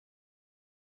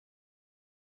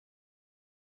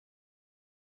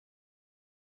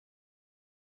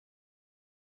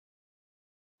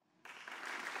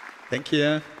Thank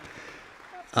you.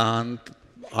 And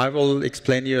I will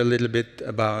explain you a little bit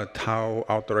about how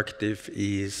Outdooractive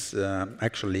is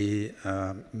actually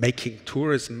making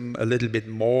tourism a little bit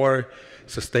more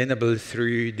sustainable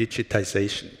through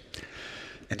digitization.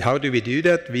 And how do we do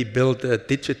that? We build a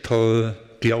digital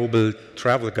global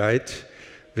travel guide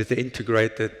with an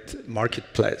integrated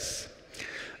marketplace.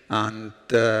 And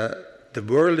the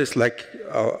world is like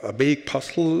a big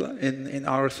puzzle in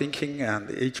our thinking, and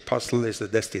each puzzle is a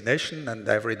destination, and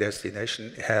every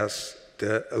destination has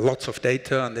lots of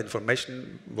data and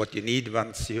information, what you need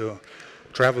once you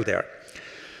travel there.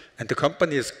 And the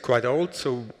company is quite old,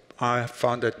 so I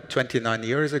founded 29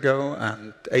 years ago,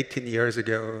 and 18 years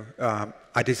ago,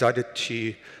 I decided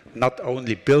to not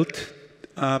only build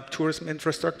tourism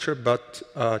infrastructure, but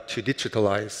to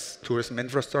digitalize tourism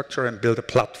infrastructure and build a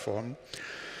platform.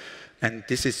 And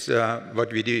this is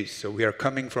what we do. So we are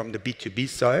coming from the B2B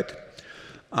side,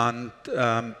 and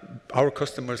our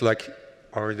customers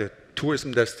are the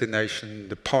tourism destination,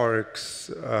 the parks,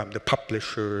 the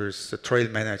publishers, the trail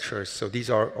managers. So these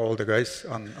are all the guys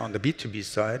on the B2B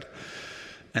side.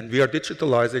 And we are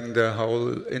digitalizing the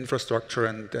whole infrastructure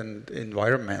and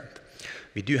environment.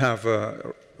 We do have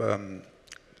a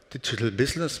digital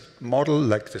business model,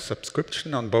 like the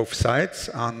subscription on both sides,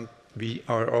 and we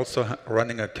are also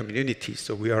running a community.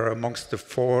 So we are amongst the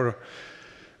 4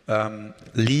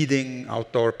 leading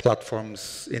outdoor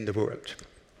platforms in the world.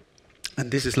 And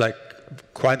this is like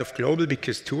quite of global,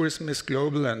 because tourism is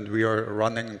global, and we are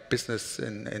running business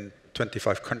in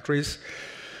 25 countries.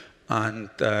 And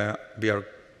we are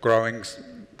growing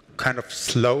kind of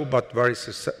slow, but very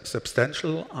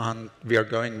substantial. And we are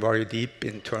going very deep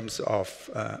in terms of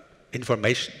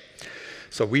information.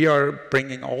 So we are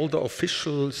bringing all the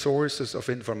official sources of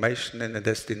information in a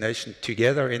destination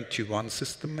together into one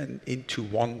system and into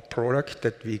one product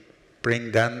that we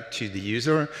bring then to the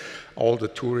user, all the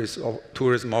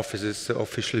tourism offices, the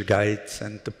official guides,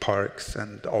 and the parks,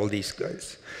 and all these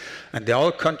guys. And they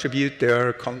all contribute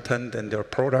their content and their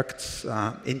products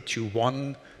into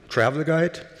one travel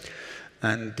guide.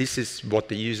 And this is what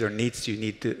the user needs. You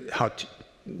need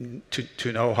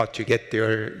to know how to get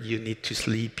there. You need to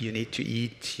sleep, you need to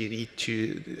eat, you need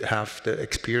to have the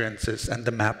experiences and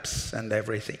the maps and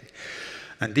everything.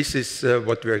 And this is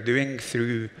what we're doing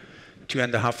through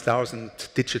 2,500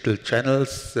 digital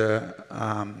channels.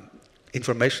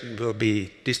 Information will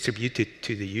be distributed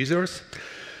to the users.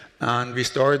 And we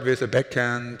start with a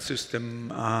backend system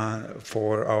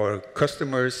for our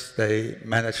customers. They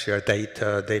manage their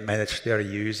data, they manage their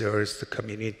users, the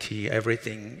community,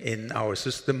 everything in our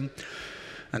system.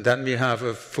 And then we have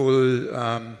a full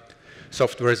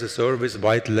software as a service,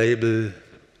 white label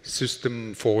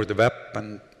system for the web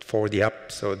and for the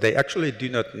app. So they actually do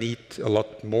not need a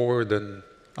lot more than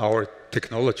our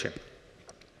technology.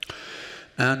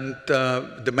 And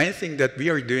the main thing that we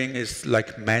are doing is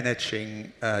like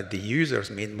managing the users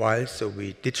meanwhile. So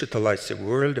we digitalize the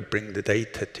world, bring the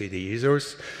data to the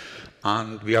users,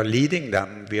 and we are leading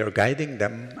them, we are guiding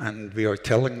them, and we are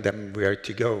telling them where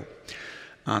to go.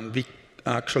 And we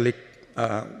actually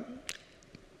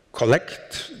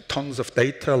collect tons of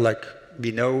data, like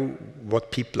we know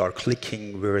what people are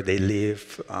clicking, where they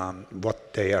live,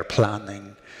 what they are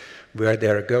planning, where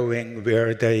they're going,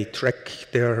 where they track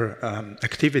their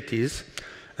activities,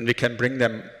 and we can bring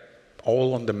them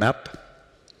all on the map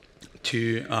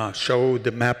to show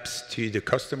the maps to the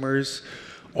customers,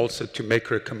 also to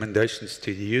make recommendations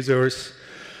to the users,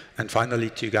 and finally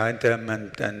to guide them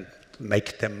and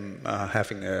make them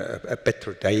having a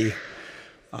better day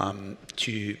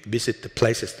to visit the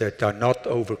places that are not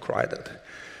overcrowded.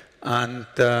 And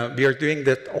we are doing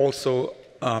that also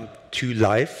to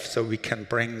live, so we can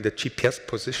bring the GPS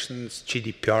positions,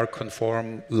 GDPR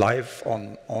conform, live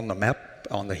on the map,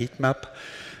 on the heat map,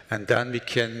 and then we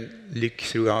can look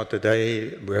throughout the day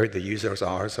where the users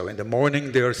are. So in the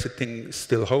morning they are sitting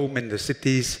still home in the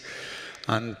cities,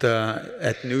 and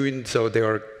at noon, so they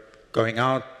are going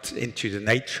out into the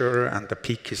nature, and the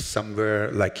peak is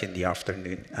somewhere like in the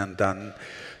afternoon. And then,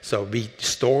 so we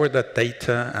store that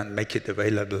data and make it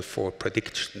available for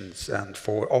predictions and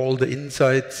for all the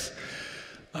insights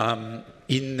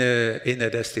in a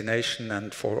destination,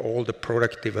 and for all the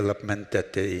product development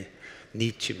that they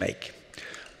need to make.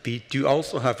 We do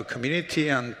also have a community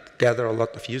and gather a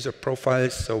lot of user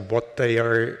profiles, so what they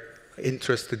are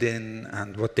interested in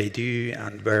and what they do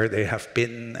and where they have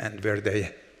been and where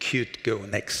they could go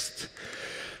next.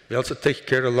 We also take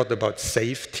care a lot about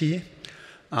safety.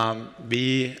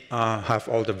 We have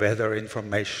all the weather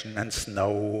information and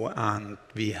snow, and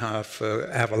we have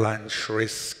avalanche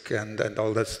risk and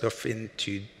all that stuff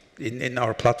in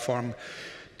our platform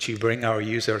to bring our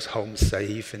users home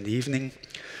safe in the evening.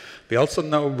 We also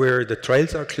know where the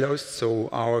trails are closed, so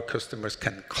our customers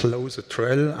can close a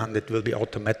trail, and it will be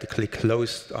automatically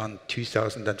closed on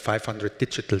 2,500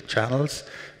 digital channels,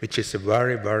 which is a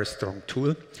very, very strong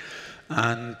tool.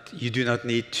 And you do not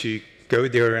need to go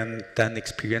there and then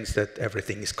experience that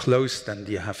everything is closed and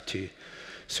you have to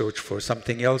search for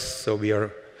something else. So we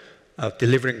are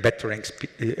delivering better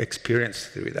experience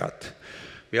through that.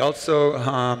 We also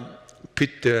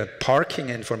put the parking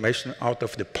information out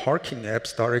of the parking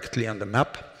apps directly on the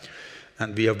map,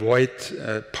 and we avoid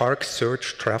park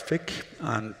search traffic,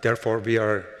 and therefore we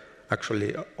are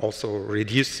actually also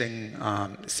reducing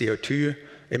CO2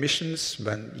 emissions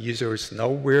when users know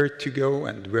where to go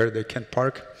and where they can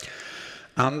park.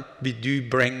 And we do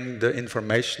bring the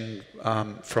information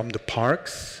from the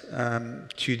parks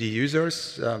to the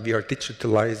users. We are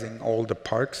digitalizing all the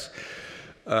parks.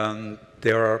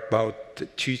 There are about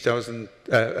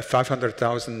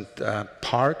 500,000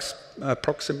 parks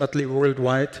approximately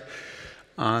worldwide,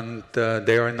 and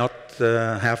they are not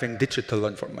having digital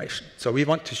information. So we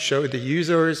want to show the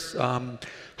users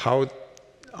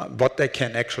what they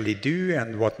can actually do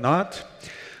and what not.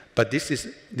 But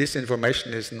this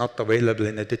information is not available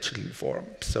in a digital form.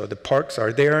 So the parks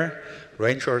are there,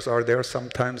 rangers are there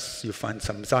sometimes, you find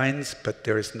some signs, but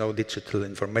there is no digital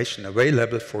information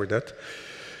available for that.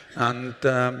 And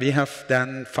we have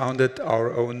then founded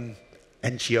our own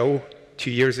NGO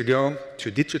 2 years ago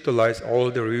to digitalize all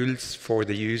the rules for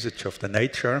the usage of the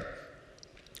nature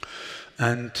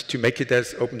and to make it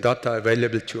as open data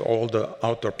available to all the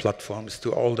outdoor platforms,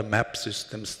 to all the map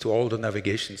systems, to all the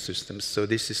navigation systems. So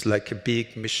this is like a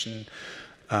big mission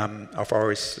of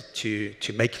ours to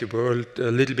make the world a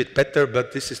little bit better,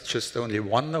 but this is just only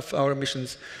one of our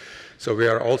missions. So we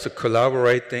are also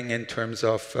collaborating in terms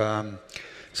of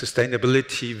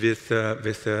sustainability with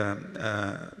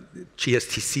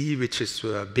GSTC, which is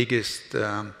the biggest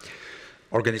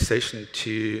organization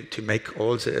to make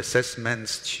all the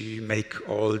assessments, to make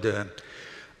all the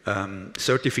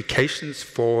certifications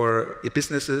for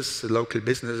businesses, local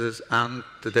businesses, and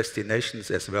the destinations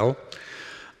as well.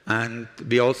 And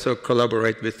we also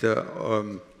collaborate with the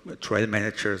trail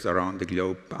managers around the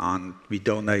globe, and we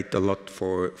donate a lot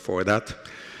for that.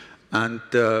 And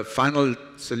the final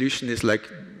solution is like,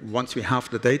 once we have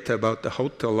the data about the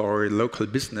hotel or local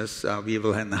business, we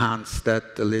will enhance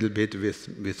that a little bit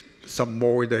with some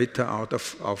more data out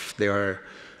of their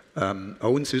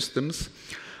own systems.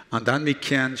 And then we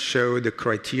can show the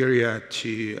criteria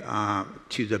to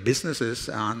the businesses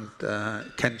and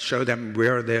can show them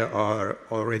where they are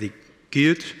already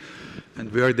good and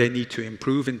where they need to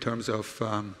improve in terms of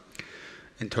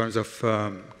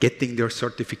getting their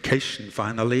certification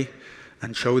finally,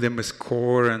 and show them a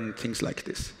score and things like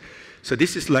this. So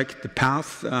this is like the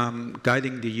path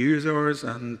guiding the users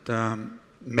and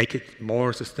make it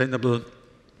more sustainable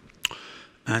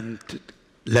and,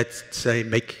 let's say,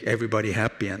 make everybody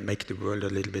happy and make the world a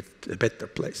little bit a better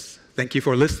place. Thank you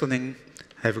for listening.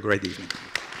 Have a great evening.